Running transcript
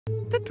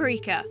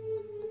Paprika.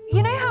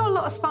 You know how a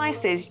lot of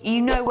spices,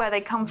 you know where they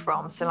come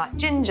from? So like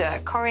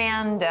ginger,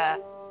 coriander,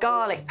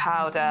 garlic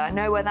powder, I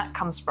know where that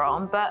comes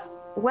from, but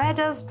where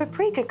does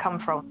paprika come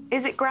from?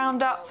 Is it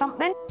ground up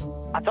something?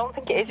 I don't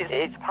think it is.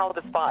 It's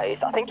powdered spice.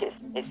 I think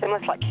it's similar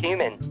to like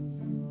cumin.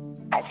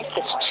 I think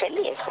it's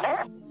chilli, isn't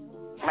it?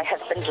 My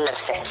husband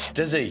loves it.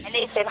 Does he? And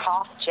it's in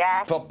hot,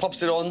 yeah.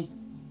 Pops it on?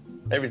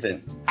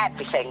 Everything?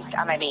 Everything,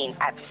 and I mean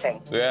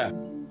everything. Yeah.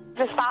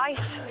 The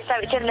spice, so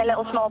it's in the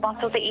little small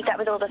bottles that you get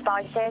with all the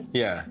spices.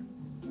 Yeah.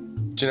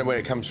 Do you know where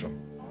it comes from?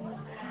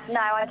 No,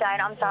 I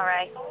don't, I'm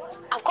sorry.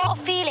 I've got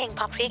a feeling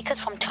paprika's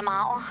from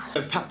tomato.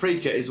 So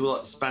paprika is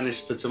what,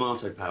 Spanish for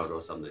tomato powder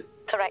or something?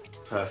 Correct.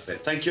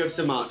 Perfect. Thank you ever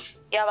so much.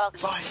 You're welcome.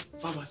 Bye.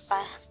 Bye-bye.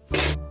 Bye.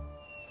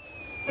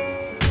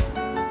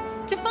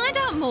 To find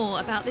out more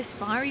about this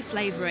fiery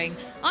flavouring,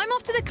 I'm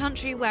off to the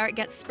country where it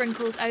gets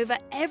sprinkled over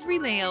every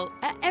meal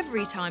at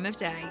every time of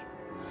day.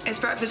 It's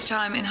breakfast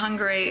time in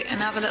Hungary, and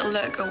have a little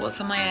look at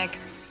what's on my egg.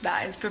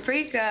 That is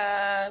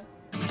paprika.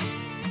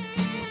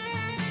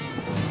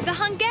 The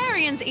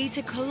Hungarians eat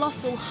a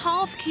colossal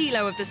 ½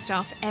 kilo of the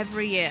stuff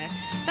every year.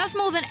 That's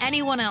more than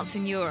anyone else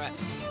in Europe.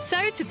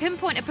 So, to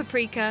pinpoint a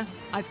paprika,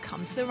 I've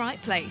come to the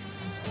right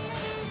place.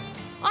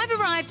 I've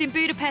arrived in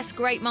Budapest's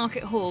Great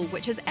Market Hall,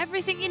 which has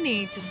everything you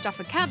need to stuff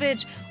a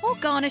cabbage or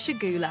garnish a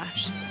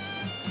goulash.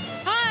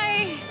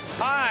 Hi!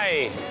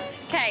 Hi!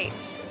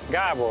 Kate.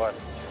 Gabor.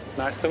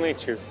 Nice to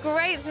meet you.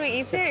 Great to meet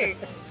you too.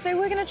 So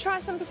we're going to try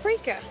some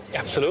paprika?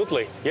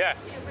 Absolutely, yeah.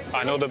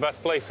 I know the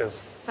best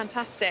places.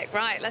 Fantastic.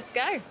 Right, let's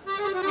go.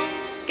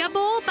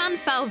 Gabor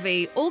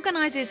Banfalvi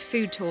organises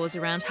food tours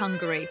around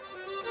Hungary.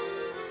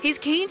 He's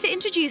keen to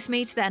introduce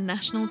me to their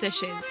national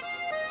dishes.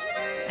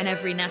 And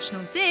every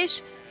national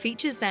dish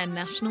features their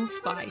national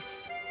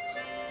spice.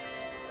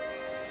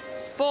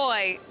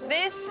 Boy,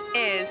 this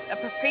is a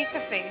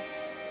paprika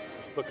feast.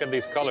 Look at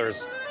these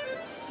colors.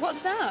 What's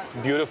that?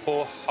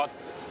 Beautiful hot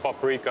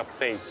paprika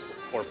paste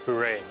or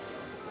puree,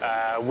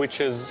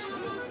 which is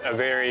a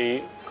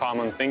very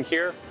common thing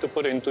here to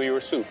put into your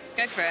soup.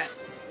 Go for it.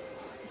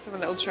 Let's have a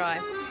little try.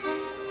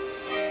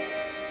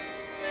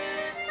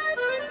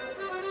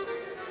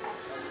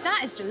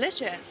 That is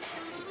delicious.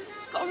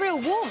 It's got a real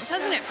warmth,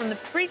 hasn't it, from the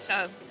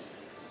paprika?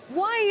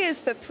 Why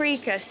is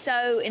paprika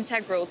so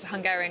integral to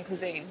Hungarian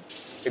cuisine?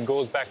 It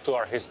goes back to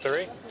our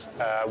history.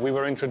 We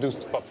were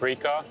introduced to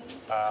paprika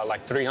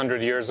like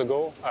 300 years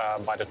ago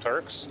by the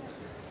Turks,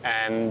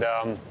 and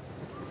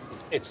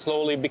it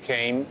slowly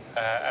became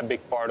a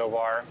big part of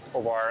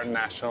our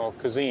national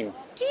cuisine.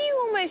 Do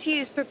you almost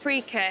use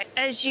paprika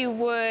as you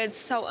would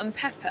salt and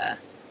pepper?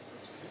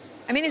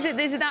 I mean, is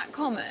it that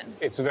common?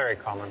 It's very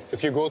common.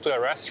 If you go to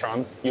a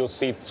restaurant, you'll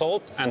see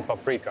salt and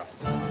paprika.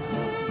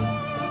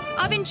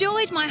 I've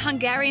enjoyed my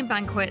Hungarian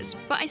banquets,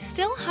 but I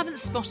still haven't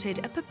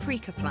spotted a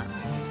paprika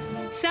plant.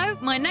 So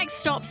my next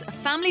stop's a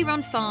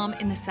family-run farm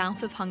in the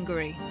south of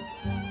Hungary.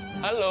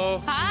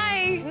 Hello.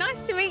 Hi,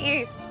 nice to meet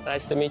you.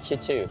 Nice to meet you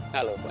too.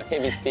 Hello, my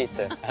name is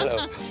Peter.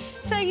 Hello.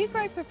 So you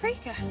grow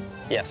paprika?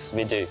 Yes,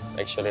 we do.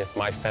 Actually,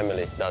 my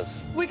family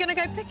does. We're gonna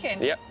go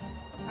picking? Yep.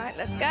 Right,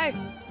 let's go.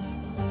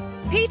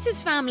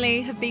 Peter's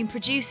family have been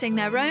producing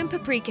their own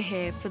paprika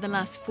here for the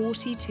last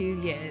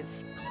 42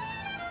 years.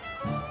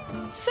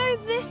 So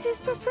this is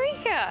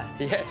paprika?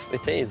 Yes,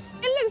 it is.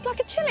 It looks like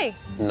a chilli.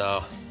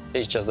 No,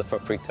 it's just a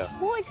paprika.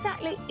 What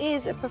exactly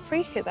is a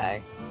paprika,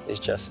 though? It's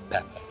just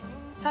pepper.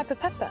 Type of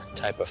pepper?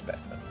 Type of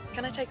pepper.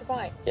 Can I take a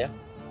bite? Yeah.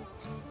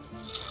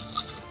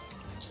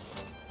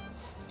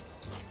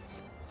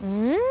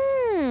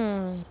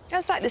 Mmm.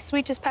 That's like the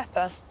sweetest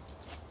pepper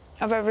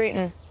I've ever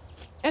eaten.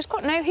 It's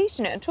got no heat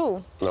in it at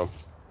all. No.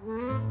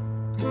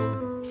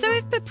 So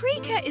if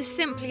paprika is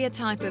simply a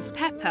type of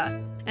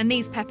pepper, and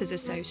these peppers are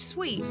so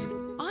sweet,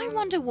 I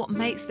wonder what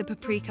makes the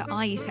paprika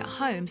I eat at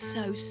home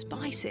so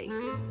spicy.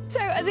 So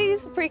are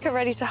these paprika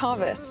ready to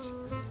harvest?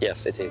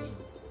 Yes, it is.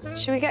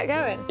 Should we get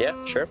going?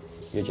 Yeah, sure.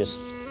 You just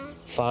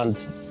find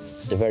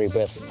the very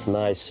best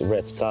nice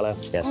red color.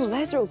 Yes. Oh,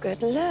 those are all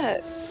good.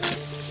 Look.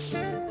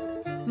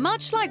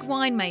 Much like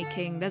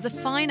winemaking, there's a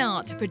fine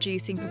art to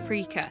producing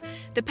paprika.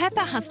 The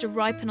pepper has to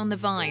ripen on the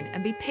vine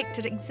and be picked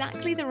at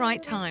exactly the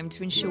right time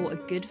to ensure a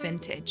good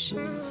vintage.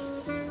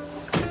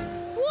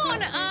 What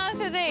on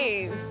earth are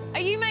these?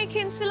 Are you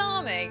making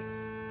salami?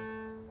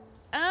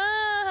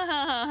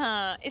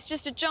 Ah, it's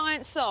just a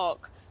giant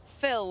sock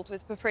filled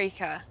with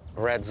paprika.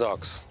 Red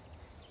socks.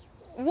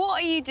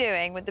 What are you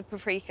doing with the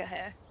paprika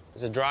here?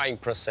 It's a drying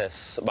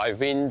process by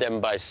wind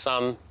and by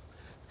sun,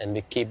 and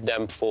we keep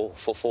them for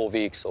 4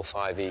 weeks or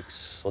 5 weeks.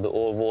 So the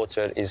old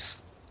water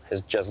has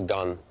just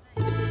gone.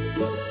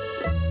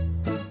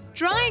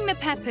 Drying the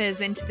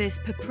peppers into this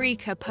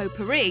paprika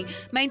potpourri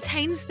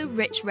maintains the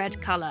rich red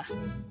colour.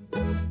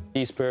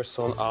 These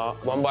persons are,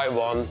 one by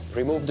one,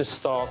 remove the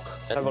stalk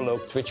and have a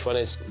look which one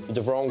is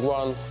the wrong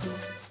one.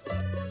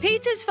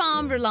 Peter's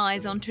farm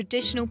relies on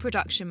traditional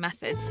production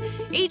methods.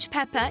 Each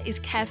pepper is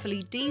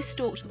carefully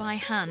de-stalked by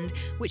hand,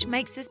 which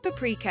makes this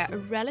paprika a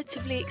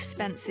relatively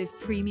expensive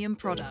premium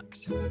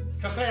product.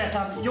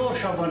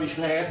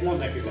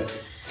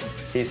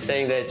 He's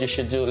saying that you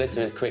should do a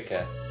little bit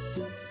quicker.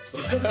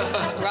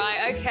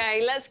 Right,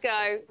 OK, let's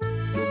go.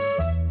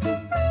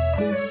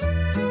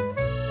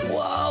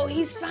 Whoa,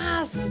 he's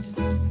fast.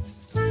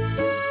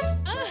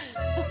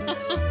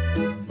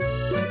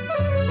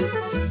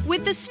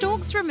 With the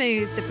stalks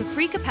removed, the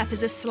paprika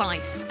peppers are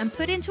sliced and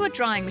put into a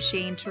drying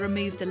machine to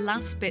remove the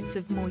last bits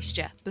of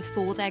moisture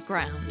before they're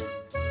ground.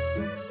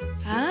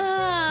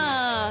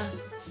 Ah,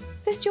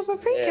 this is your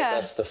paprika? Yeah,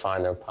 that's the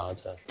final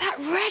powder. That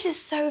red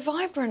is so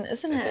vibrant,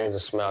 isn't it? It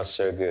smells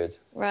so good.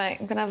 Right,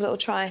 I'm going to have a little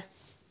try.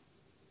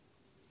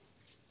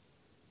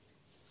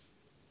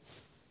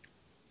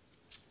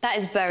 That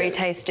is very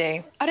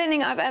tasty. I don't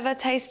think I've ever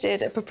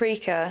tasted a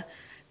paprika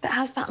that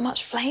has that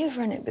much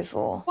flavour in it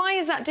before. Why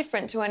is that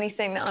different to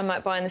anything that I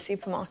might buy in the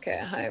supermarket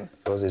at home?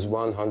 Because it's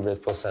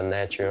 100%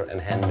 nature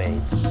and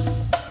handmade.